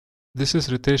This is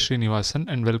Ritesh Srinivasan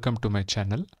and welcome to my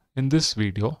channel. In this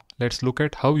video, let's look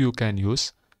at how you can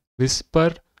use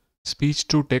Whisper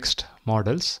speech-to-text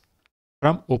models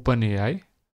from OpenAI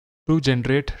to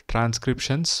generate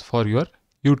transcriptions for your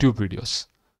YouTube videos.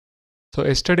 So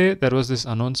yesterday there was this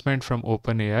announcement from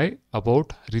OpenAI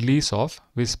about release of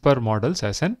Whisper models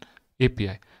as an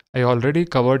API. I already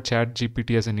covered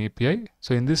ChatGPT as an API.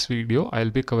 So in this video,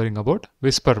 I'll be covering about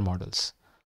Whisper models.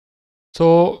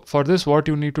 So for this, what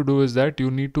you need to do is that you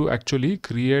need to actually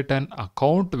create an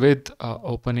account with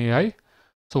OpenAI.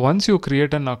 So once you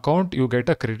create an account, you get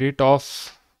a credit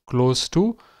of close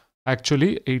to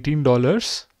actually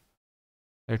 $18.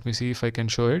 Let me see if I can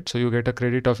show it. So you get a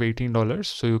credit of $18.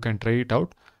 So you can try it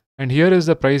out. And here is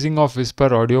the pricing of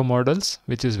Whisper audio models,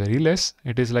 which is very less.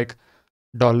 It is like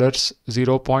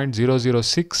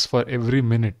 $0.006 for every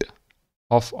minute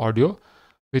of audio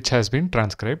which has been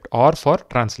transcribed or for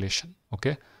translation.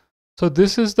 Okay, so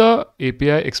this is the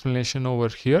API explanation over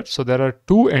here. So there are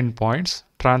two endpoints,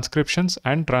 transcriptions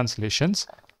and translations.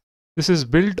 This is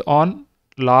built on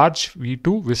large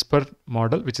V2 Whisper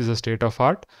model, which is a state of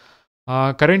art.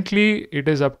 Currently, it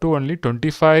is up to only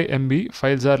 25 MB.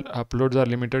 Uploads are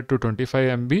limited to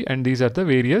 25 MB, and these are the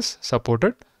various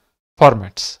supported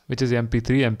formats, which is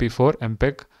MP3, MP4,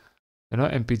 MPEG,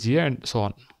 MPGA, and so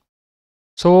on.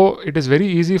 So it is very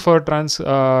easy for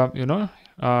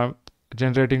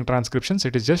generating transcriptions.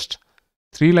 It is just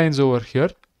 3 lines over here.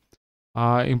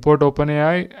 Import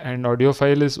OpenAI and audio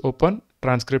file is open.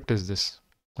 Transcript is this.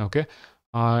 Okay.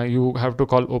 You have to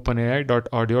call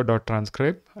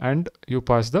OpenAI.audio.transcribe and you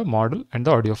pass the model and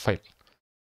the audio file.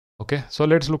 Okay. So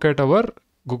let's look at our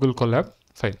Google Collab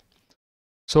file.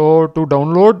 So to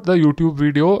download the YouTube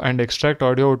video and extract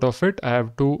audio out of it, I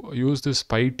have to use this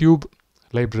PyTube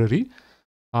library.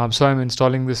 So I'm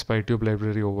installing this PyTube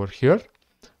library over here.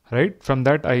 Right, from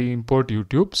that I import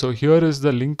YouTube. So here is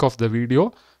the link of the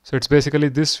video. So it's basically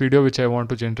this video which I want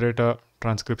to generate a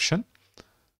transcription.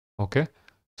 Okay,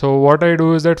 so what I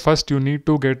do is that first you need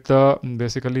to get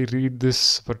basically read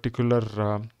this particular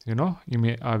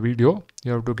video.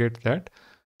 You have to get that.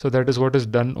 So that is what is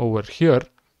done over here.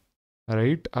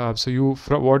 Right, so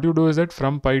what you do is that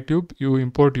from PyTube you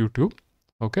import YouTube.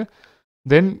 Okay,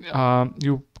 then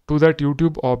you to that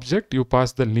YouTube object you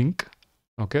pass the link.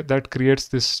 Okay, that creates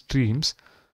these streams.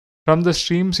 From the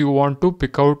streams, you want to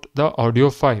pick out the audio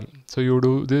file. So you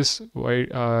do this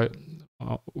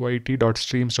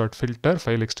yt.streams.filter,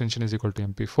 file extension is equal to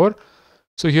MP4.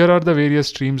 So here are the various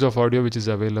streams of audio which is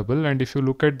available. And if you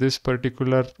look at this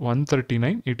particular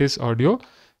 139, it is audio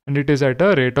and it is at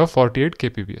a rate of 48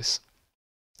 kbps.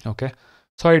 Okay,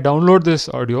 so I download this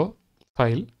audio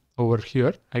file over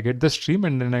here. I get the stream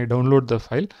and then I download the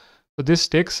file. So this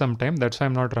takes some time. That's why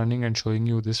I'm not running and showing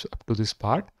you this up to this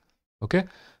part. Okay.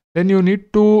 Then you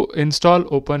need to install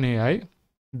OpenAI.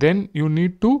 Then you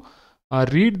need to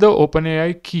read the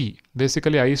OpenAI key.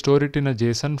 Basically, I store it in a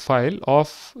JSON file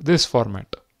of this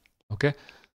format. Okay.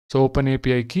 So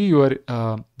OpenAPI key,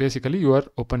 basically your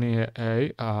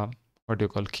OpenAI,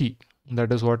 key.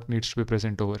 That is what needs to be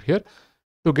present over here.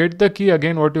 To get the key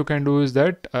again, what you can do is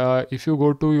that if you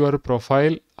go to your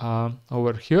profile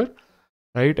over here,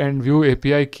 right, and view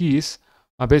API keys,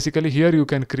 basically here you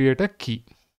can create a key.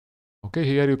 Okay,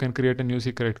 here you can create a new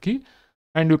secret key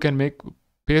and you can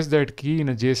paste that key in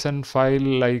a JSON file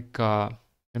like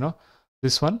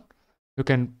this one. You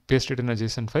can paste it in a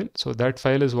JSON file. So that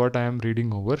file is what I am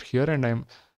reading over here and I'm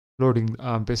loading,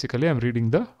 basically I'm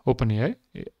reading the OpenAI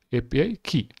API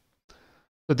key.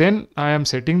 So then I am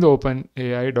setting the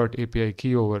OpenAI.API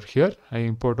key over here. I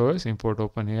import OS, import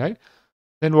OpenAI.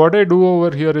 Then what I do over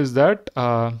here is that,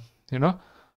 I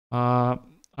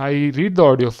read the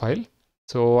audio file.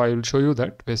 So I will show you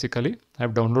that basically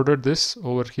I've downloaded this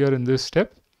over here in this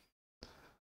step,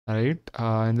 right,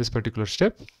 in this particular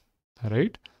step,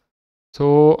 right.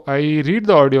 So I read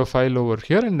the audio file over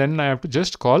here and then I have to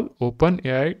just call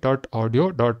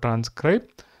OpenAI.audio.transcribe.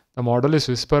 The model is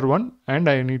Whisper1 and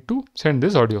I need to send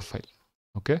this audio file.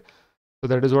 Okay. So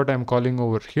that is what I'm calling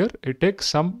over here. It takes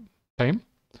some time.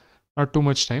 Not too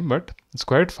much time, but it's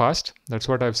quite fast. That's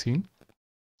what I've seen.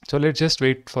 So let's just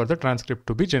wait for the transcript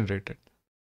to be generated.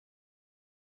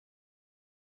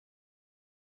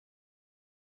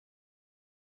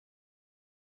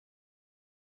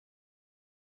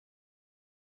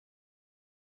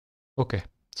 Okay,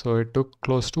 so it took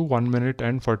close to 1 minute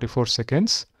and 44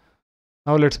 seconds.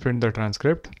 Now let's print the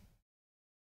transcript.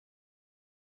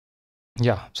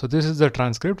 Yeah, so this is the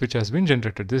transcript which has been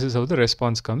generated. This is how the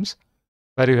response comes,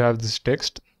 where you have this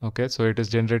text. Okay, so it has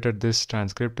generated this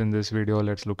transcript in this video.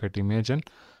 Let's look at image and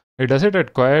it does it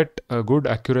at quite a good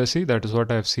accuracy. That is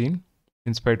what I've seen.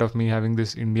 in spite of me having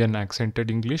this Indian accented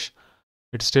English,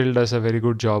 it still does a very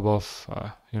good job of,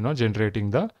 generating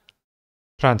the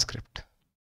transcript.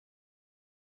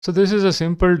 So this is a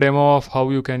simple demo of how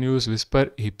you can use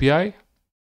Whisper API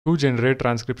to generate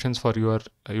transcriptions for your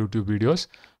YouTube videos.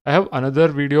 I have another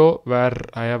video where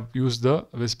I have used the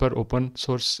Whisper open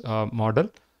source model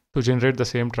to generate the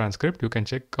same transcript. You can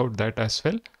check out that as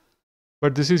well.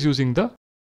 But this is using the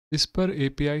Whisper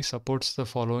API supports the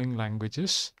following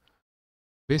languages.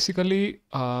 Basically,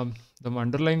 the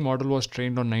underlying model was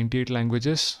trained on 98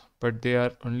 languages, but they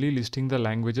are only listing the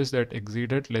languages that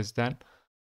exceeded less than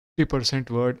 50%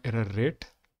 word error rate,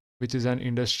 which is an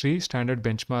industry standard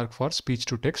benchmark for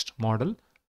speech-to-text model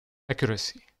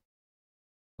accuracy.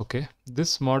 Okay,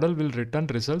 this model will return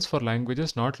results for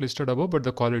languages not listed above, but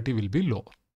the quality will be low.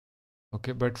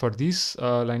 Okay, but for these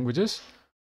languages,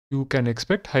 you can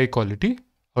expect high quality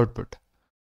output.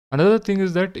 Another thing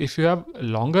is that if you have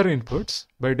longer inputs,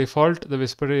 by default, the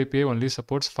Whisper API only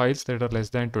supports files that are less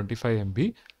than 25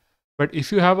 MB. But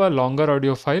if you have a longer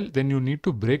audio file, then you need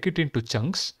to break it into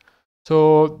chunks.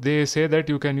 So they say that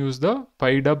you can use the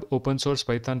PyDub open source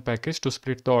Python package to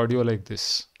split the audio like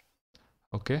this.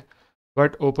 Okay,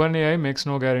 but OpenAI makes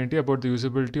no guarantee about the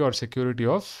usability or security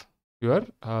of your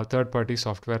third-party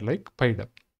software like PyDub.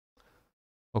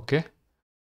 Okay.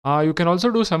 You can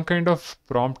also do some kind of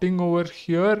prompting over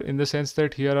here, in the sense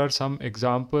that here are some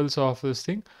examples of this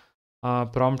thing.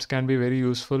 Prompts can be very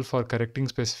useful for correcting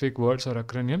specific words or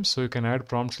acronyms. So you can add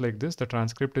prompts like this. The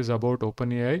transcript is about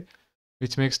OpenAI,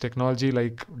 which makes technology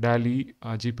like DALL-E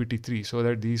GPT-3, so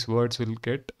that these words will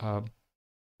get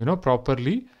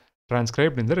properly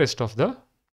transcribed in the rest of the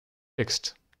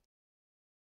text.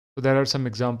 So there are some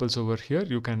examples over here.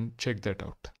 You can check that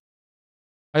out.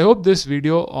 I hope this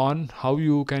video on how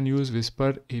you can use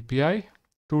Whisper API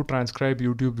to transcribe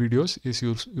YouTube videos is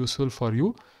useful for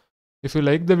you. If you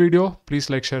like the video, please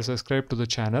like, share, subscribe to the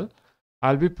channel.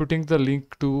 I'll be putting the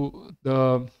link to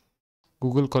the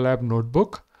Google Collab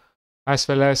notebook as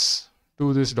well as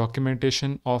to this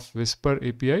documentation of Whisper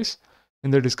APIs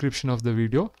in the description of the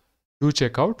video. Do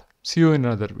check out. See you in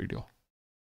another video.